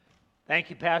Thank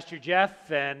you, Pastor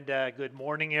Jeff, and good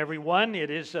morning, everyone.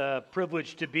 It is a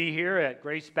privilege to be here at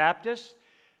Grace Baptist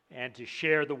and to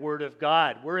share the Word of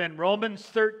God. We're in Romans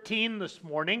 13 this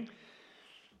morning.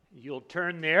 You'll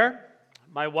turn there.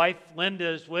 My wife, Linda,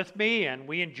 is with me, and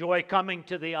we enjoy coming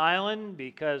to the island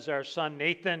because our son,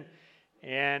 Nathan,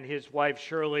 and his wife,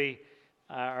 Shirley,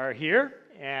 are here,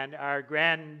 and our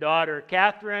granddaughter,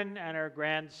 Catherine, and our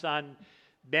grandson,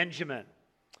 Benjamin.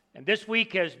 And this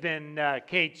week has been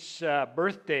Kate's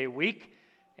birthday week,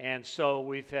 and so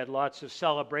we've had lots of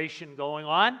celebration going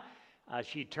on.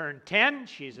 She turned 10.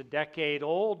 She's a decade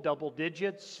old, double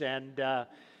digits, and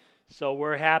so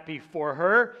we're happy for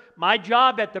her. My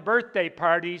job at the birthday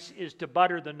parties is to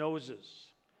butter the noses.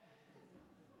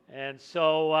 And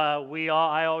so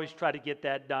I always try to get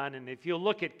that done. And if you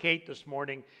look at Kate this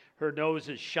morning, her nose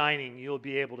is shining. You'll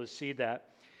be able to see that.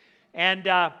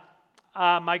 And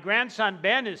my grandson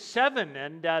Ben is 7,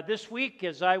 and this week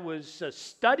as I was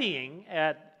studying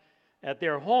at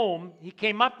their home, he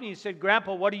came up to me and said,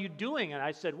 "Grandpa, what are you doing?" And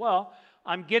I said, "Well,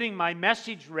 I'm getting my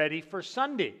message ready for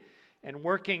Sunday and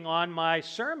working on my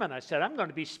sermon." I said, "I'm going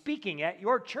to be speaking at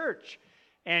your church,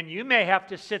 and you may have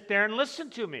to sit there and listen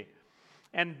to me."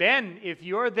 And Ben, if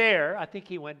you're there, I think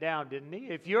he went down, didn't he?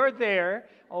 If you're there,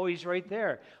 oh, he's right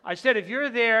there. I said, if you're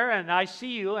there and I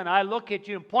see you and I look at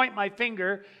you and point my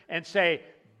finger and say,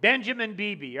 "Benjamin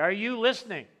Beebe, are you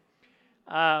listening?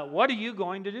 What are you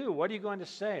going to do? What are you going to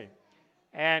say?"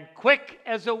 And quick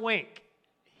as a wink,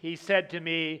 he said to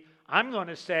me, "I'm going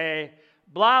to say,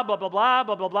 blah, blah, blah, blah,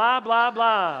 blah, blah, blah, blah,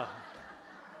 blah."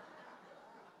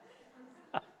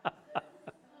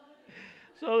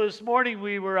 So this morning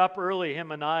we were up early,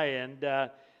 him and I, and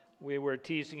we were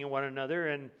teasing one another.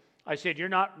 And I said, "You're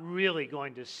not really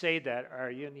going to say that,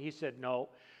 are you?" And he said, "No,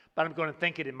 but I'm going to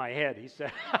think it in my head," he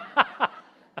said.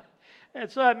 And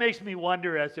so that makes me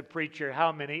wonder as a preacher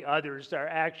how many others are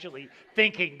actually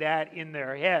thinking that in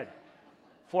their head.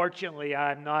 Fortunately,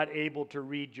 I'm not able to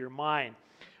read your mind.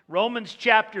 Romans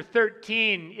chapter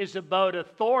 13 is about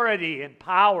authority and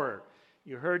power.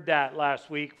 You heard that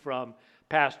last week from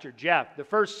Pastor Jeff. The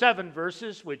first 7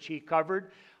 verses, which he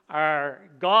covered, are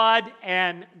God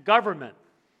and government.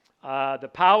 The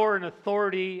power and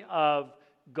authority of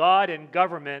God and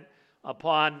government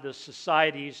upon the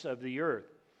societies of the earth.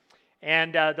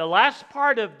 And the last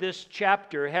part of this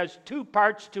chapter has 2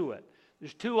 parts to it.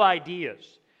 There's 2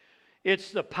 ideas.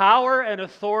 It's the power and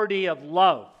authority of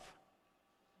love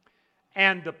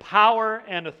and the power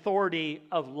and authority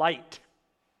of light.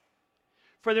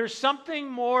 For there's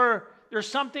something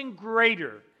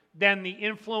greater than the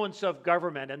influence of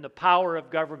government and the power of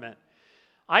government.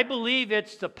 I believe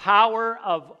it's the power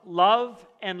of love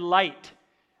and light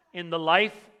in the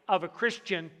life of a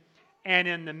Christian and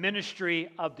in the ministry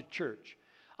of the church.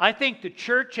 I think the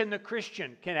church and the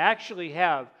Christian can actually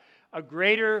have a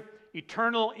greater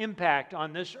eternal impact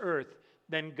on this earth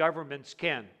than governments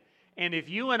can. And if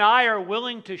you and I are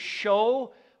willing to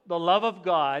show the love of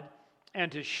God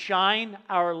and to shine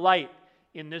our light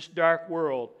in this dark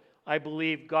world, I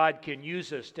believe God can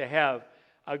use us to have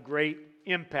a great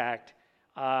impact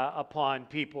upon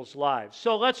people's lives.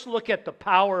 So let's look at the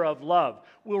power of love.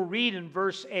 We'll read in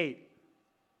verse 8.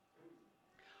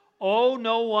 "Owe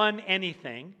no one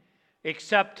anything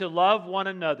except to love one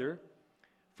another,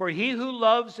 for he who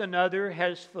loves another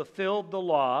has fulfilled the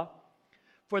law.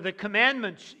 For the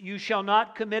commandments, you shall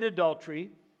not commit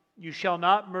adultery, you shall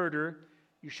not murder,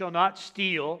 you shall not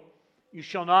steal, you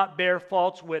shall not bear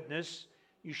false witness,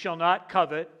 you shall not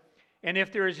covet, and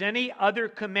if there is any other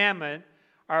commandment,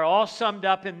 are all summed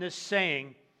up in this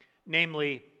saying,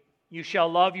 namely, you shall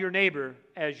love your neighbor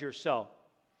as yourself.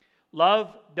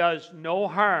 Love does no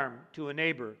harm to a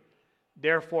neighbor.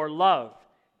 Therefore, love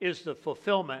is the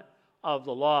fulfillment of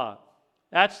the law."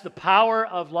 That's the power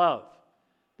of love.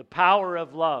 The power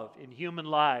of love in human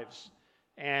lives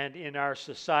and in our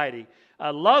society.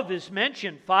 Love is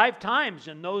mentioned 5 times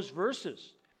in those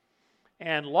verses.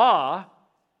 And law,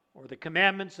 or the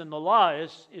commandments and the law,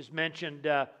 is mentioned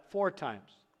 4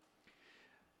 times.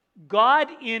 God,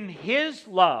 in His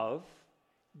love,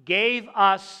 gave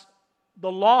us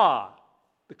the law,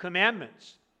 the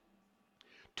commandments,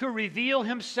 to reveal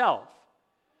Himself,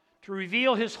 to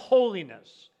reveal His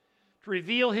holiness, to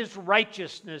reveal His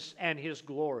righteousness and His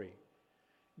glory.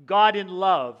 God in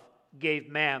love gave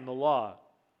man the law.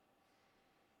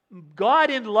 God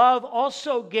in love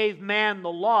also gave man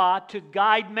the law to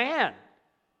guide man,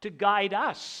 to guide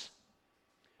us,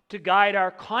 to guide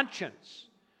our conscience,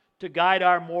 to guide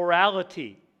our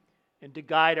morality, and to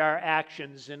guide our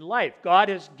actions in life. God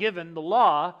has given the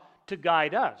law to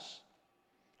guide us.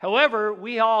 However,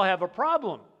 we all have a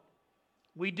problem.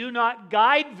 We do not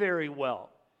guide very well.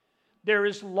 There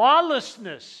is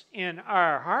lawlessness in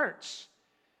our hearts,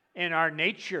 in our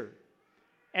nature.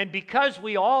 And because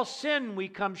we all sin, we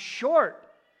come short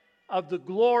of the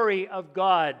glory of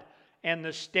God and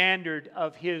the standard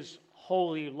of His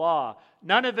holy law.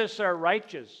 None of us are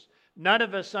righteous. None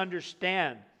of us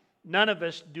understand. None of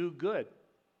us do good.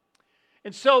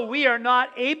 And so we are not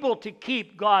able to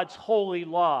keep God's holy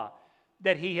law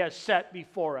that He has set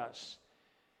before us.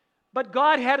 But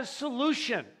God had a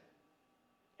solution.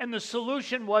 And the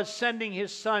solution was sending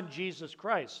His Son, Jesus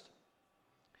Christ.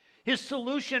 His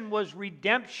solution was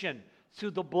redemption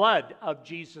through the blood of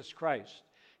Jesus Christ,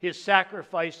 His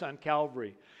sacrifice on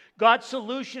Calvary. God's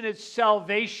solution is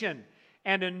salvation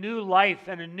and a new life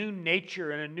and a new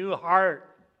nature and a new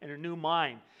heart and a new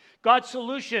mind. God's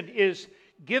solution is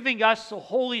giving us the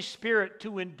Holy Spirit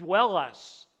to indwell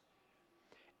us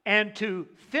and to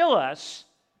fill us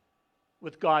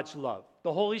with God's love.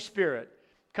 The Holy Spirit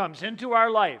comes into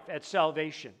our life at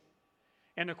salvation.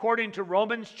 And according to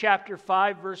Romans chapter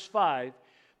 5, verse 5,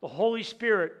 the Holy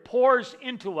Spirit pours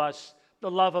into us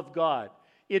the love of God.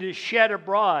 It is shed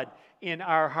abroad in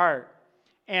our heart.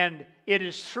 And it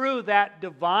is through that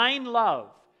divine love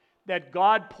that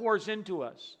God pours into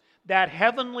us, that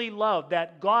heavenly love,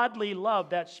 that godly love,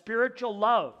 that spiritual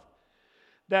love,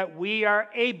 that we are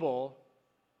able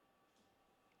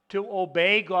to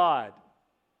obey God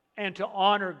and to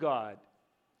honor God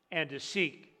and to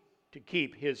seek to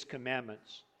keep His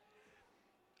commandments.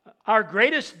 Our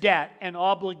greatest debt and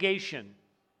obligation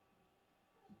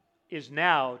is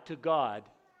now to God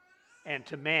and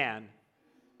to man,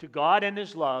 to God and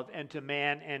His love, and to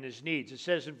man and his needs. It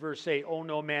says in verse 8, owe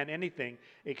no man anything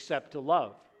except to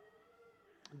love.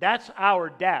 That's our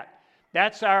debt.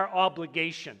 That's our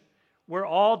obligation. We're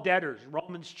all debtors.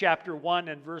 Romans chapter 1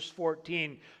 and verse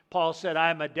 14, Paul said, I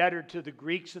am a debtor to the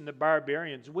Greeks and the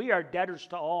barbarians. We are debtors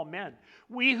to all men.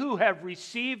 We who have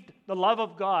received the love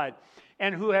of God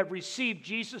and who have received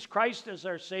Jesus Christ as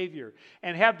our Savior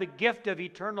and have the gift of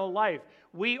eternal life,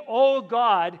 we owe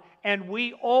God and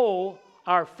we owe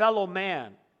our fellow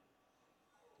man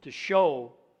to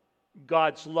show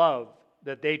God's love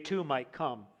that they too might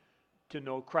come to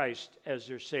know Christ as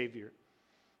their Savior.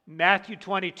 Matthew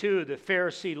 22, the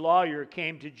Pharisee lawyer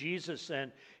came to Jesus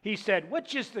and he said,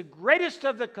 which is the greatest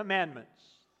of the commandments?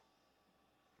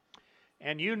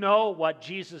 And you know what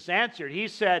Jesus answered. He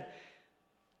said,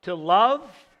 to love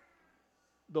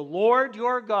the Lord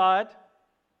your God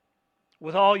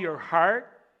with all your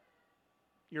heart,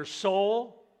 your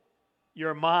soul,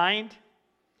 your mind,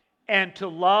 and to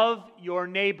love your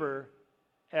neighbor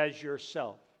as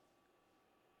yourself.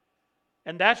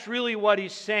 And that's really what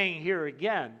he's saying here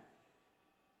again,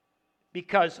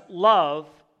 because love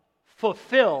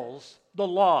fulfills the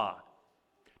law.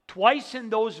 Twice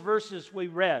in those verses we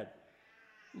read,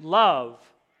 love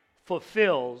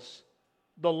fulfills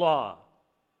the law.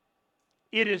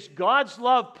 It is God's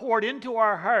love poured into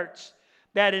our hearts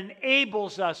that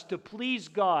enables us to please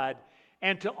God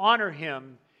and to honor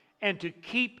Him and to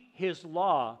keep His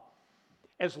law.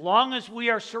 As long as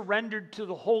we are surrendered to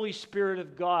the Holy Spirit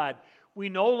of God, we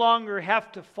no longer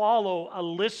have to follow a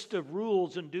list of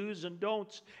rules and do's and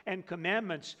don'ts and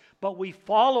commandments, but we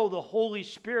follow the Holy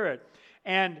Spirit.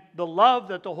 And the love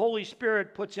that the Holy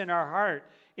Spirit puts in our heart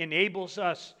enables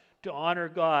us to honor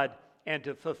God and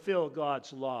to fulfill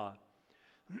God's law.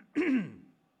 The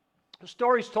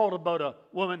story's told about a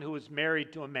woman who was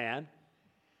married to a man,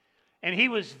 and he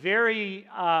was very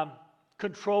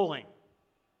controlling.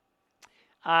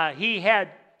 He had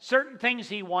certain things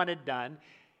he wanted done,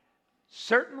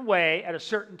 certain way at a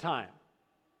certain time.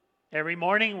 Every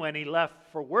morning when he left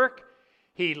for work,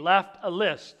 he left a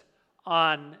list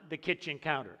on the kitchen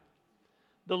counter.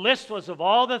 The list was of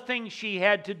all the things she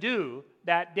had to do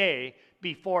that day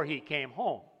before he came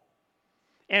home.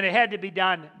 And it had to be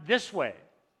done this way.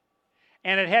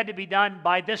 And it had to be done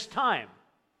by this time.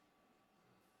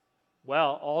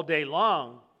 Well, all day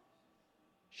long,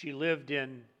 she lived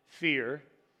in fear,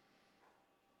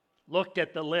 looked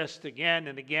at the list again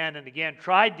and again and again,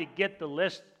 tried to get the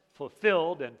list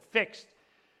fulfilled and fixed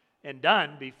and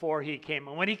done before he came.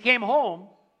 And when he came home,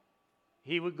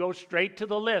 he would go straight to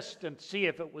the list and see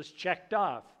if it was checked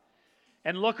off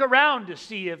and look around to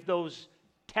see if those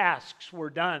tasks were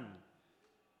done.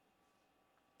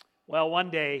 Well, one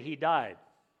day he died,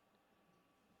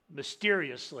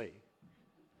 mysteriously.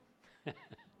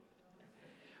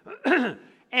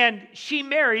 And she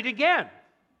married again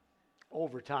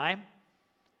over time.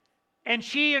 And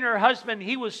she and her husband,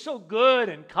 he was so good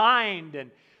and kind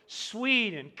and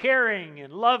sweet and caring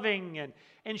and loving,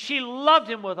 and she loved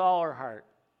him with all her heart.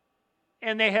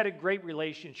 And they had a great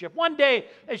relationship. One day,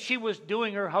 as she was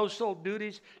doing her household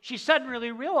duties, she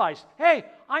suddenly realized, hey,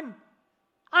 I'm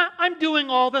doing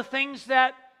all the things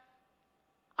that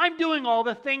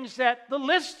the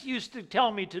list used to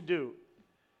tell me to do.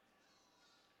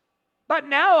 But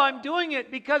now I'm doing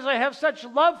it because I have such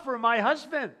love for my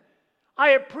husband.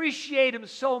 I appreciate him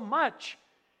so much.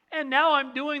 And now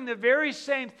I'm doing the very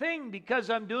same thing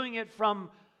because I'm doing it from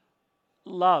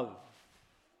love.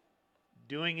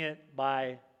 Doing it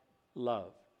by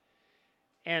love.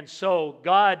 And so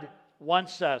God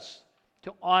wants us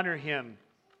to honor Him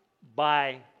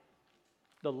by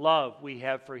the love we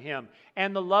have for Him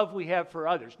and the love we have for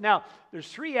others. Now, there's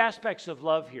three aspects of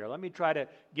love here. Let me try to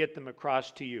get them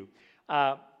across to you.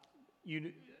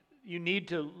 You need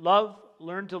to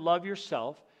learn to love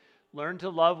yourself, learn to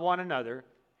love one another,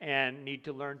 and need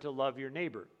to learn to love your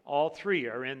neighbor. All three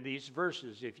are in these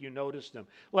verses, if you notice them.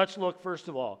 Let's look first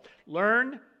of all.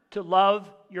 Learn to love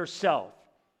yourself.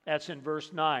 That's in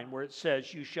verse 9, where it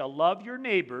says, you shall love your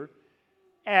neighbor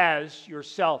as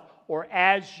yourself, or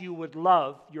as you would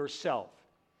love yourself.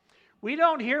 We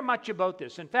don't hear much about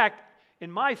this. In fact, in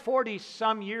my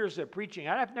 40-some years of preaching,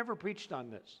 I've never preached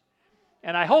on this.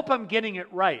 And I hope I'm getting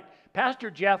it right. Pastor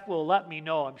Jeff will let me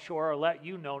know, I'm sure, or let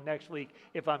you know next week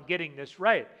if I'm getting this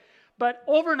right. But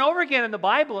over and over again in the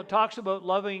Bible, it talks about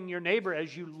loving your neighbor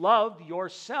as you love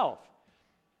yourself.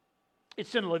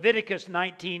 It's in Leviticus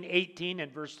 19:18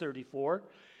 and verse 34.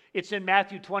 It's in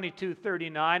Matthew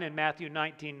 22:39 and Matthew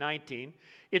 19:19.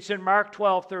 It's in Mark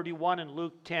 12:31 and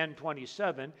Luke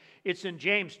 10:27. It's in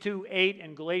James 2:8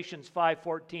 and Galatians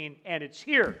 5:14. And it's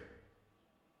here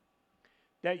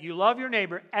that you love your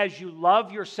neighbor as you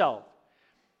love yourself.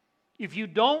 If you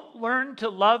don't learn to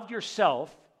love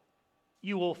yourself,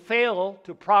 you will fail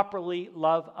to properly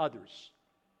love others.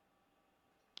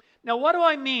 Now, what do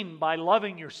I mean by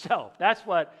loving yourself? That's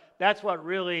what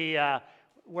really,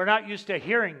 we're not used to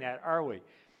hearing that, are we?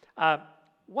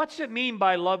 What's it mean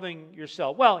by loving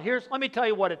yourself? Well, let me tell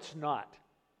you what it's not.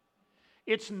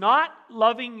 It's not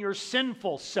loving your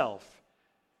sinful self.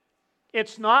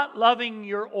 It's not loving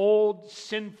your old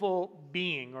sinful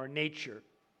being or nature.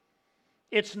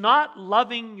 It's not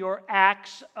loving your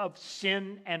acts of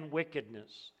sin and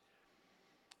wickedness.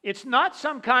 It's not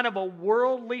some kind of a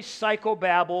worldly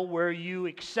psychobabble where you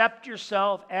accept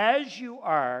yourself as you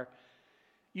are,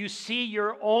 you see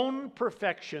your own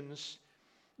perfections,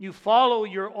 you follow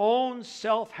your own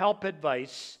self-help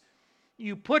advice,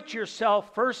 you put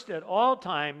yourself first at all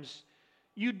times,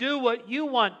 you do what you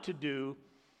want to do,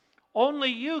 only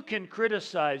you can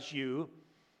criticize you,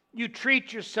 you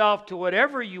treat yourself to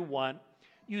whatever you want,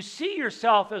 you see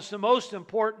yourself as the most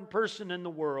important person in the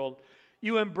world,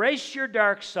 you embrace your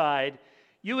dark side,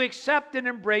 you accept and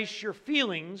embrace your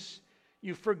feelings,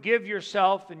 you forgive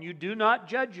yourself and you do not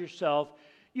judge yourself,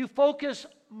 you focus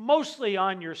mostly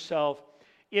on yourself.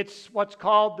 It's what's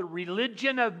called the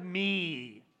religion of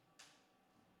me.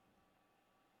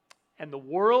 And the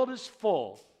world is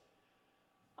full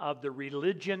of the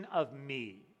religion of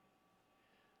me.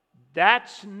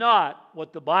 That's not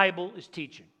what the Bible is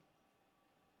teaching.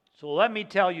 So let me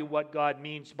tell you what God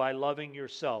means by loving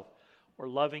yourself or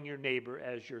loving your neighbor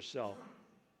as yourself.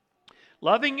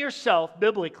 Loving yourself,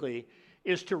 biblically,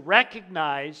 is to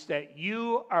recognize that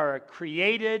you are a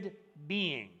created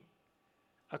being,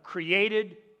 a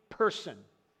created person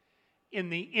in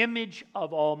the image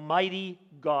of Almighty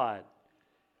God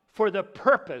for the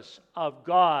purpose of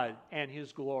God and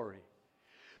His glory.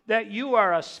 That you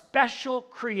are a special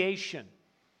creation.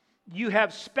 You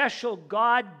have special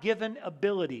God-given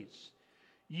abilities.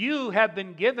 You have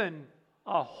been given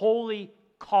a holy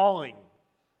calling.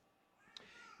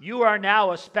 You are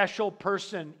now a special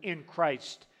person in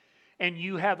Christ, and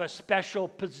you have a special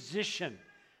position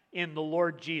in the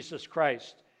Lord Jesus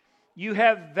Christ. You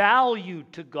have value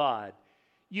to God.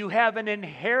 You have an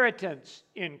inheritance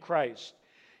in Christ.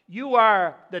 You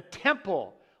are the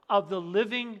temple of the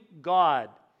living God.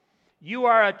 You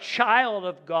are a child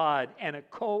of God and a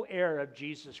co-heir of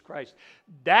Jesus Christ.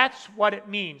 That's what it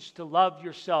means to love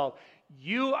yourself.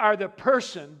 You are the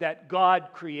person that God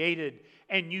created,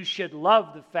 and you should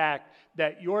love the fact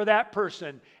that you're that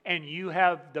person and you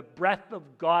have the breath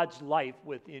of God's life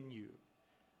within you.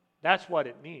 That's what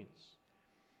it means.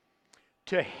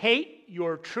 To hate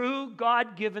your true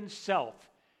God-given self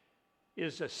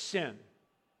is a sin,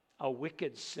 a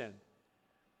wicked sin.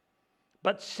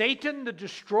 But Satan, the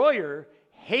destroyer,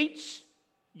 hates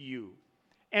you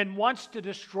and wants to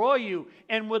destroy you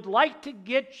and would like to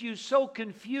get you so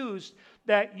confused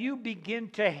that you begin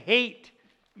to hate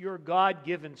your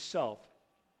God-given self.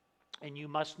 And you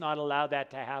must not allow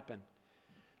that to happen.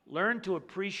 Learn to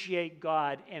appreciate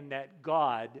God and that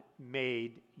God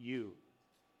made you.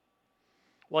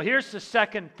 Well, here's the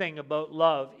second thing about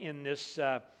love in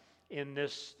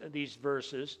these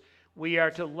verses. We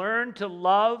are to learn to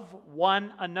love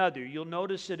one another. You'll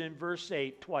notice it in verse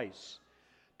 8 twice.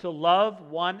 To love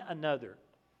one another.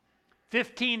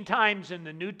 15 times in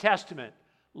the New Testament,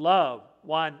 love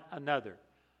one another.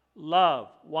 Love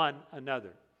one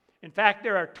another. In fact,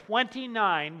 there are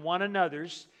 29 one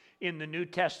another's in the New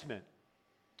Testament.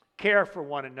 Care for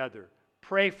one another.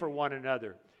 Pray for one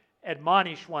another.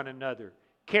 Admonish one another.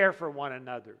 Care for one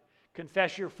another.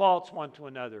 Confess your faults one to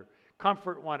another.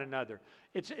 Comfort one another.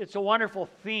 It's a wonderful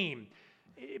theme.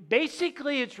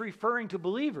 Basically, it's referring to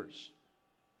believers.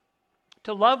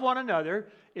 To love one another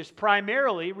is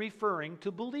primarily referring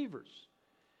to believers.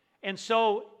 And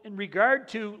so, in regard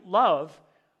to love,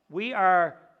 we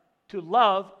are to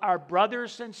love our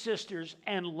brothers and sisters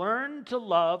and learn to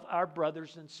love our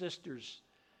brothers and sisters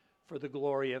for the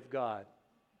glory of God.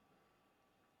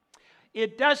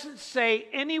 It doesn't say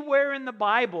anywhere in the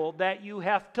Bible that you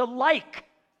have to like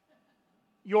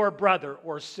your brother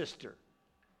or sister.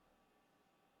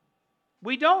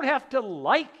 We don't have to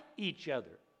like each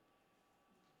other.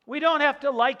 We don't have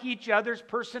to like each other's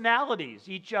personalities,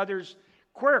 each other's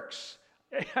quirks.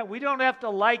 We don't have to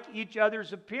like each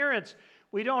other's appearance.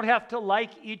 We don't have to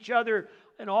like each other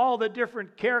and all the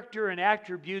different character and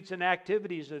attributes and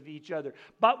activities of each other.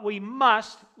 But we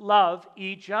must love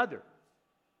each other.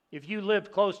 If you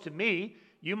live close to me,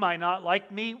 you might not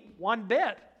like me one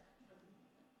bit.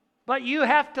 But you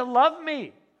have to love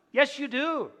me. Yes, you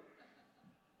do.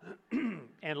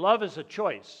 And love is a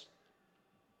choice.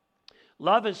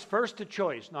 Love is first a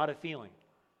choice, not a feeling.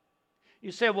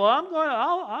 You say, well,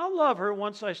 I'll love her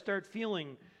once I start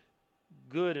feeling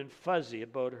good and fuzzy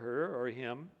about her or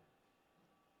him.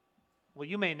 Well,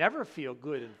 you may never feel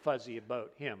good and fuzzy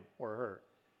about him or her.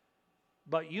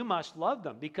 But you must love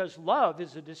them, because love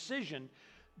is a decision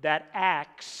that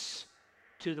acts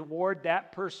toward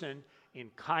that person in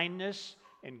kindness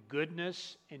and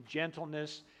goodness and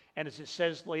gentleness. And as it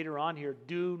says later on here,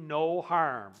 do no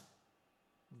harm.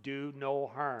 Do no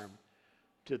harm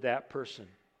to that person.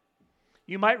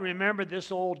 You might remember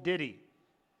this old ditty.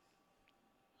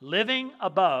 Living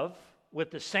above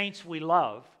with the saints we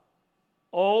love,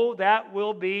 oh, that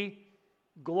will be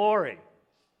glory.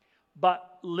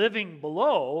 But living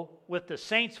below with the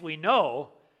saints we know,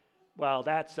 well,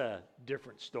 that's a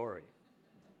different story.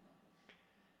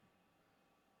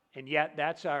 And yet,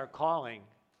 that's our calling.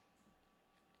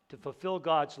 To fulfill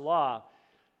God's law,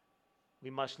 we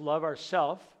must love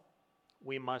ourselves,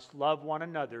 we must love one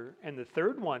another, and the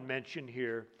third one mentioned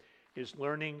here is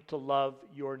learning to love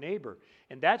your neighbor.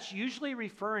 And that's usually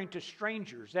referring to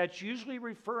strangers. That's usually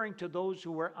referring to those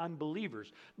who are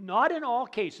unbelievers. Not in all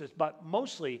cases, but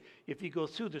mostly if you go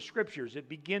through the scriptures. It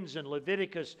begins in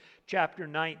Leviticus chapter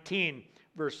 19,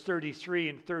 verse 33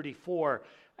 and 34,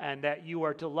 and that you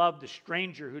are to love the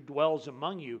stranger who dwells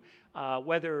among you,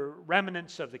 whether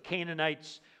remnants of the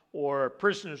Canaanites or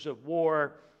prisoners of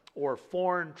war or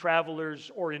foreign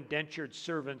travelers or indentured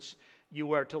servants.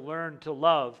 You are to learn to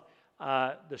love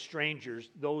the strangers,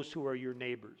 those who are your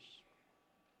neighbors.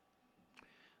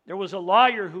 There was a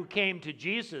lawyer who came to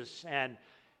Jesus and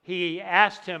he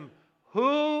asked him,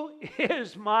 "Who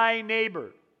is my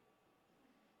neighbor?"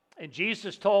 And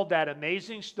Jesus told that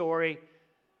amazing story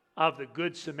of the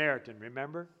Good Samaritan,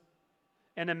 remember?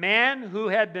 And a man who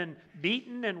had been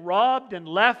beaten and robbed and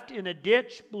left in a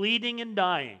ditch, bleeding and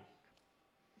dying.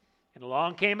 And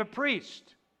along came a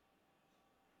priest.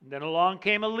 And then along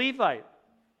came a Levite.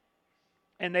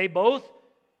 And they both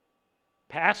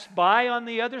passed by on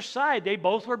the other side. They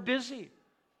both were busy.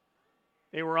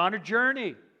 They were on a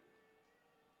journey.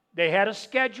 They had a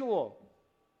schedule.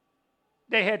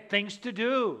 They had things to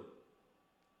do.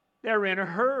 They're in a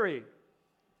hurry.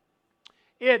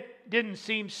 It didn't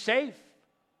seem safe,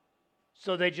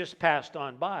 so they just passed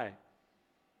on by.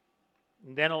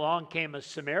 And then along came a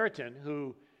Samaritan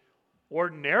who,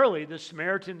 ordinarily, the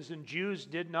Samaritans and Jews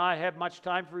did not have much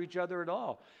time for each other at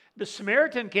all. The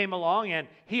Samaritan came along and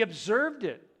he observed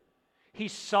it. He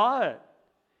saw it.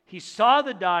 He saw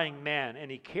the dying man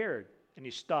and he cared and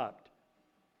he stopped.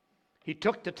 He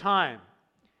took the time.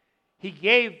 He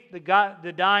gave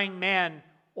the dying man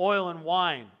oil and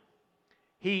wine.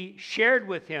 He shared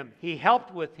with him. He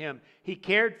helped with him. He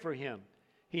cared for him.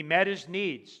 He met his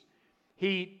needs.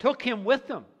 He took him with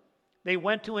him. They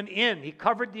went to an inn. He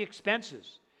covered the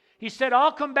expenses. He said,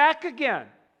 "I'll come back again."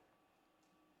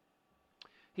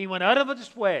 He went out of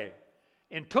his way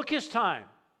and took his time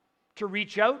to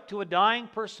reach out to a dying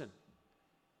person.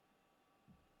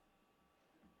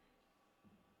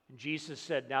 Jesus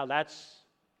said, now that's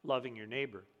loving your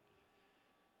neighbor.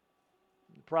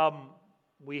 The problem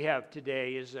we have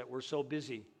today is that we're so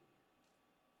busy.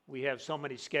 We have so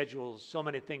many schedules, so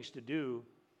many things to do,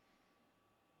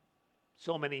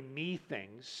 so many me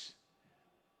things,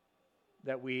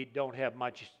 that we don't have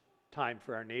much time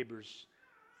for our neighbors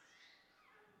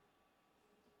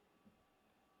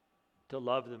to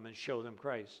love them and show them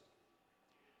Christ.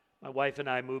 My wife and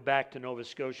I moved back to Nova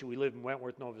Scotia. We live in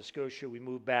Wentworth, Nova Scotia. We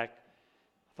moved back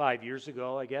 5 years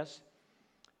ago, I guess.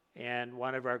 And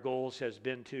one of our goals has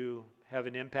been to have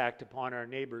an impact upon our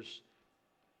neighbors.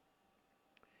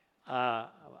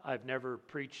 I've never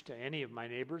preached to any of my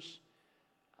neighbors,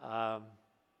 but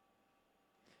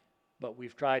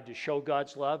we've tried to show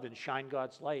God's love and shine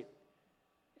God's light.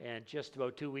 And just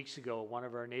about 2 weeks ago,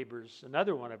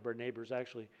 another one of our neighbors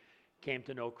actually, came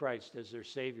to know Christ as their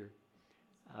Savior.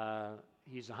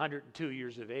 He's 102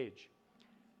 years of age.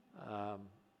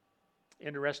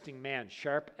 Interesting man,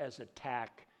 sharp as a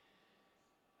tack.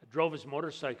 Drove his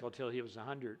motorcycle till he was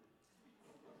 100.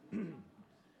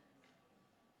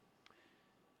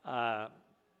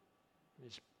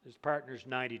 His partner's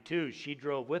 92. She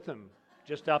drove with him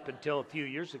just up until a few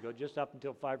years ago, just up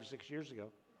until 5 or 6 years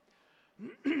ago.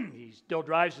 He still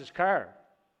drives his car,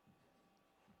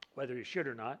 whether he should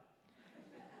or not.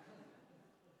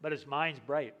 But his mind's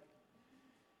bright.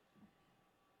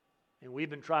 And we've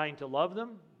been trying to love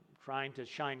them, trying to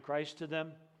shine Christ to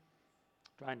them,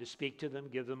 trying to speak to them,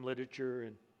 give them literature.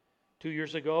 And 2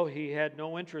 years ago, he had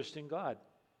no interest in God.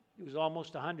 He was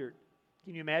almost 100.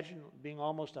 Can you imagine being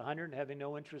almost 100 and having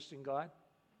no interest in God?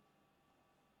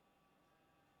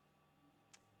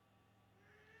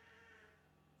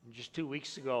 And just 2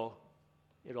 weeks ago,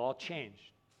 it all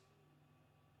changed.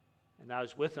 And I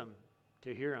was with him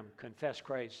to hear him confess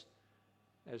Christ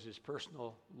as his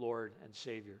personal Lord and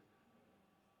Savior.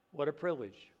 What a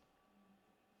privilege.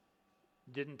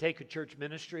 It didn't take a church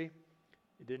ministry.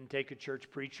 It didn't take a church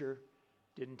preacher.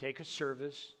 It didn't take a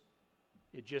service.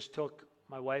 It just took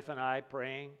my wife and I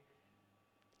praying,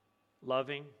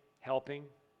 loving, helping,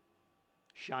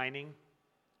 shining.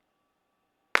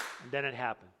 And then it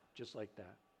happened, just like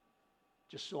that.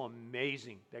 Just so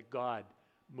amazing that God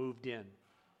moved in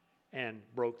and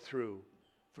broke through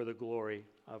for the glory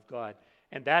of God.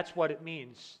 And that's what it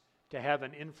means to have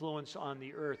an influence on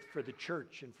the earth for the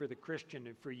church and for the Christian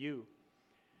and for you.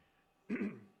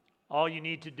 All you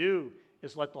need to do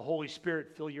is let the Holy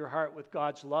Spirit fill your heart with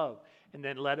God's love, and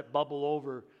then let it bubble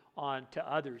over on to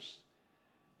others,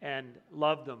 and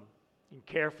love them and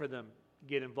care for them,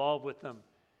 get involved with them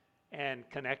and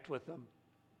connect with them,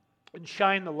 and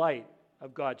shine the light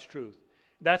of God's truth.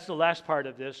 That's the last part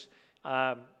of this,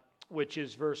 which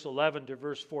is verse 11 to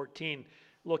verse 14.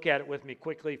 Look at it with me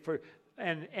quickly.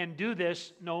 And do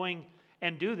this knowing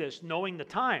the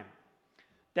time,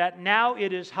 that now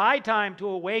it is high time to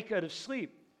awake out of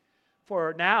sleep.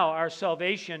 For now our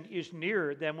salvation is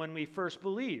nearer than when we first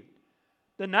believed.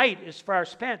 The night is far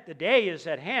spent, the day is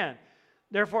at hand.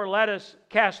 Therefore let us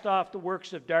cast off the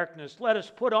works of darkness. Let us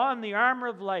put on the armor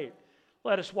of light.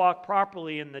 Let us walk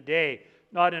properly in the day,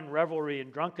 not in revelry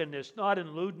and drunkenness, not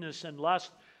in lewdness and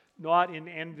lust, not in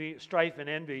envy, strife and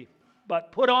envy,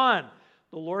 but put on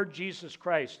the Lord Jesus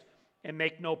Christ and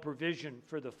make no provision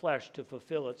for the flesh to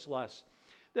fulfill its lusts.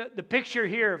 The picture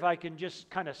here, if I can just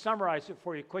kind of summarize it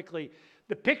for you quickly,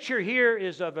 the picture here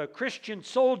is of a Christian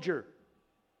soldier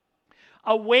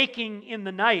awaking in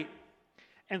the night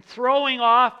and throwing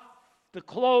off the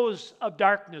clothes of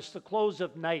darkness, the clothes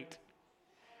of night,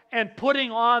 and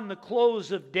putting on the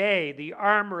clothes of day, the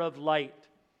armor of light,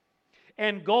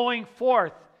 and going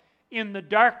forth in the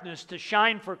darkness to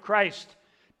shine for Christ,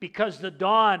 because the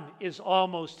dawn is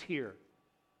almost here.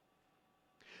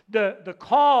 The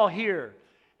call here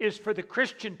is for the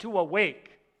Christian to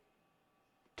awake,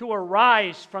 to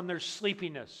arise from their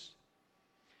sleepiness.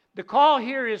 The call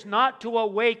here is not to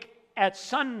awake at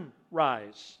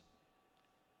sunrise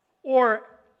or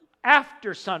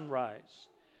after sunrise.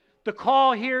 The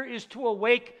call here is to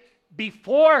awake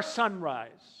before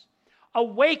sunrise.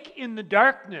 Awake in the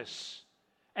darkness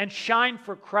and shine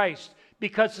for Christ,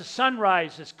 because the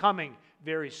sunrise is coming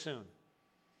very soon.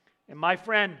 And my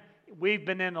friend, we've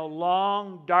been in a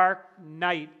long, dark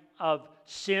night of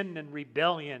sin and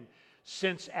rebellion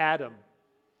since Adam.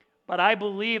 But I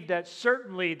believe that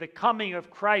certainly the coming of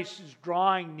Christ is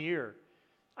drawing near.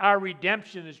 Our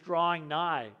redemption is drawing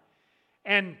nigh.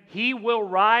 And He will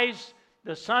rise,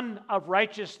 the Son of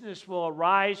Righteousness will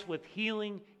arise with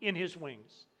healing in His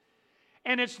wings.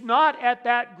 And it's not at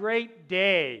that great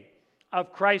day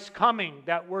of Christ's coming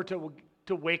that we're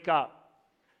to wake up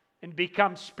and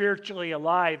become spiritually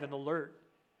alive and alert.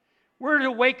 We're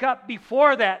to wake up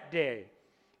before that day.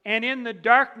 And in the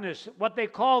darkness, what they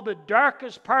call the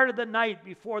darkest part of the night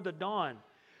before the dawn,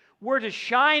 we're to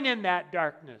shine in that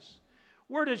darkness.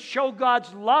 We're to show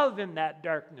God's love in that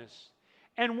darkness.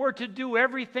 And we're to do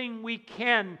everything we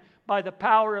can by the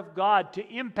power of God to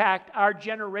impact our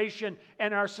generation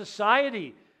and our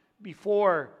society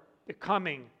before the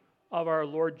coming of our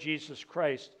Lord Jesus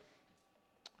Christ.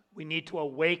 We need to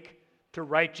awake to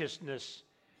righteousness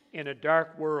in a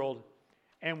dark world,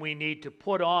 and we need to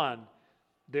put on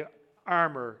the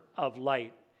armor of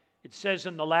light. It says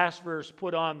in the last verse,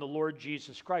 put on the Lord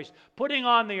Jesus Christ. Putting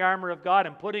on the armor of God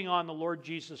and putting on the Lord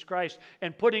Jesus Christ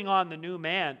and putting on the new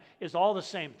man is all the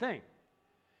same thing.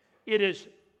 It is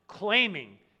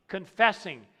claiming,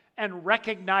 confessing, and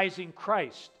recognizing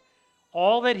Christ,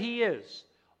 all that He is,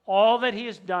 all that He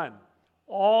has done,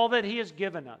 all that He has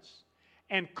given us,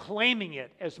 and claiming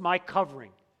it as my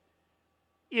covering.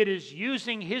 It is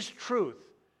using His truth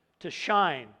to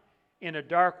shine in a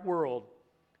dark world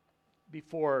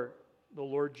before the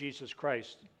Lord Jesus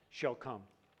Christ shall come.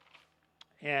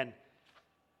 And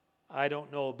I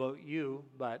don't know about you,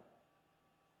 but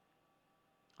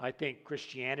I think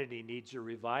Christianity needs a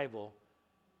revival,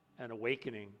 an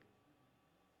awakening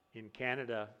in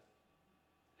Canada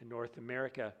and North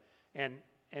America. And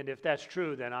if that's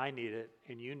true, then I need it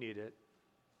and you need it.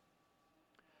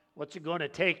 What's it going to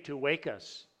take to wake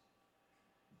us?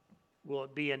 Will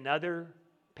it be another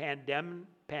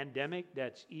pandemic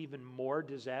that's even more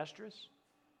disastrous?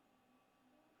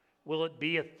 Will it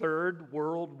be a third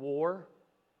world war?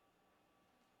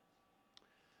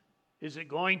 Is it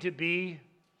going to be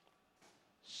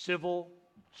civil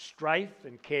strife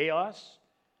and chaos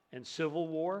and civil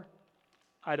war?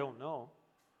 I don't know.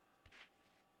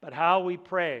 But how we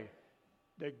pray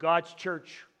that God's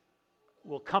church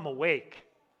will come awake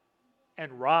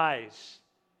and rise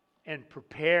and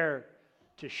prepare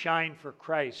to shine for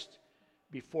Christ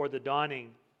before the dawning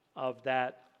of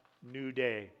that new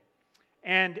day.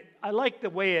 And I like the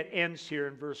way it ends here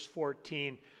in verse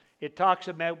 14. It talks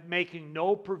about making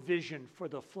no provision for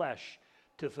the flesh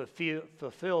to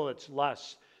fulfill its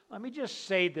lusts. Let me just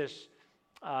say this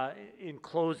in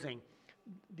closing.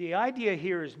 The idea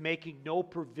here is making no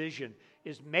provision,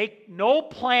 is make no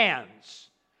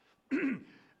plans,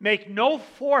 make no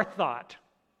forethought,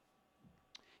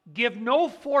 give no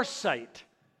foresight,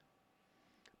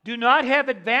 do not have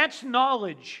advanced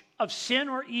knowledge of sin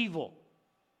or evil.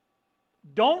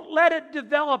 Don't let it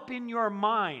develop in your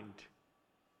mind,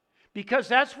 because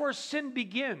that's where sin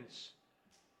begins.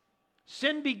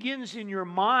 Sin begins in your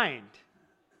mind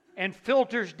and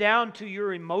filters down to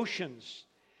your emotions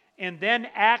and then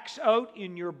acts out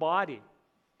in your body.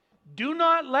 Do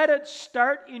not let it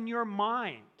start in your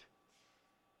mind.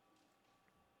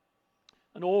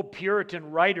 An old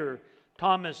Puritan writer,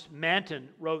 Thomas Manton,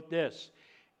 wrote this: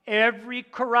 every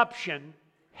corruption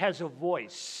has a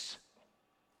voice.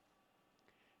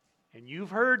 And you've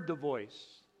heard the voice.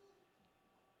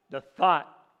 The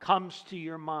thought comes to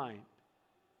your mind.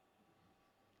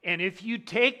 And if you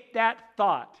take that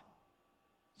thought,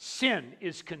 sin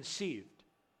is conceived.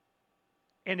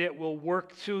 And it will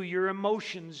work through your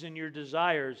emotions and your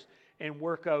desires and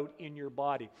work out in your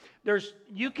body.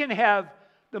 You can have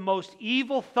the most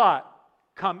evil thought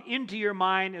come into your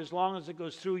mind as long as it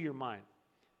goes through your mind.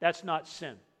 That's not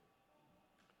sin.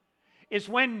 It's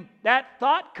when that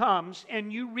thought comes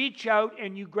and you reach out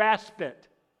and you grasp it.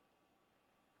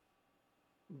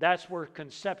 That's where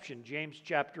conception, James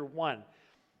chapter 1,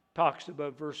 talks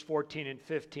about verse 14 and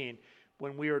 15.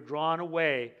 When we are drawn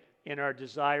away in our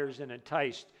desires and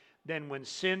enticed, then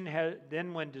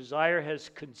when desire has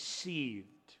conceived,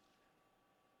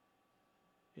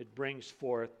 it brings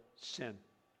forth sin,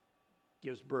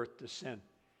 gives birth to sin.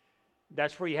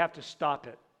 That's where you have to stop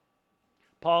it.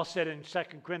 Paul said in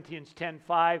 2 Corinthians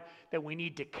 10:5 that we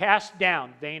need to cast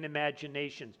down vain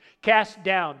imaginations, cast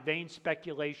down vain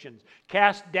speculations,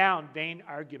 cast down vain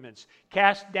arguments,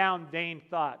 cast down vain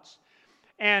thoughts,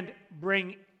 and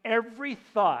bring every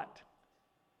thought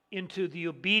into the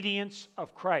obedience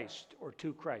of Christ or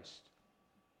to Christ.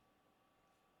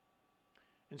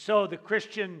 And so the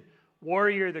Christian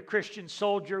warrior, the Christian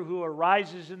soldier who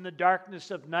arises in the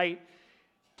darkness of night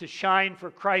to shine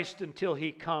for Christ until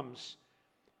He comes,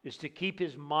 is to keep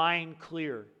his mind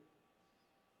clear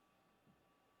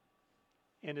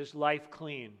and his life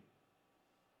clean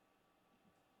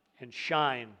and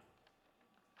shine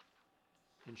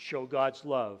and show God's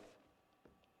love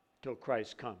till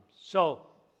Christ comes. So,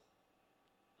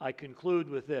 I conclude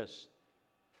with this.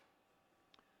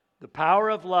 The power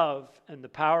of love and the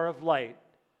power of light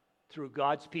through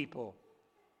God's people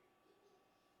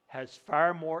has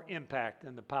far more impact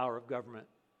than the power of government.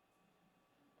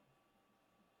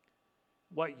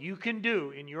 What you can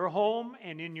do in your home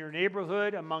and in your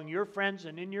neighborhood, among your friends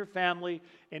and in your family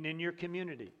and in your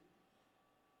community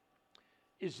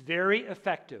is very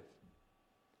effective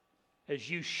as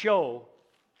you show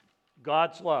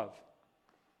God's love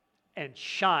and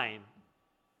shine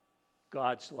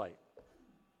God's light.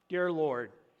 Dear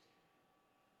Lord,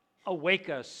 awake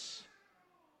us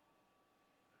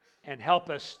and help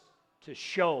us to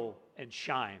show and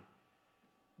shine.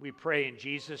 We pray in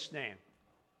Jesus' name.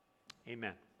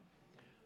 Amen.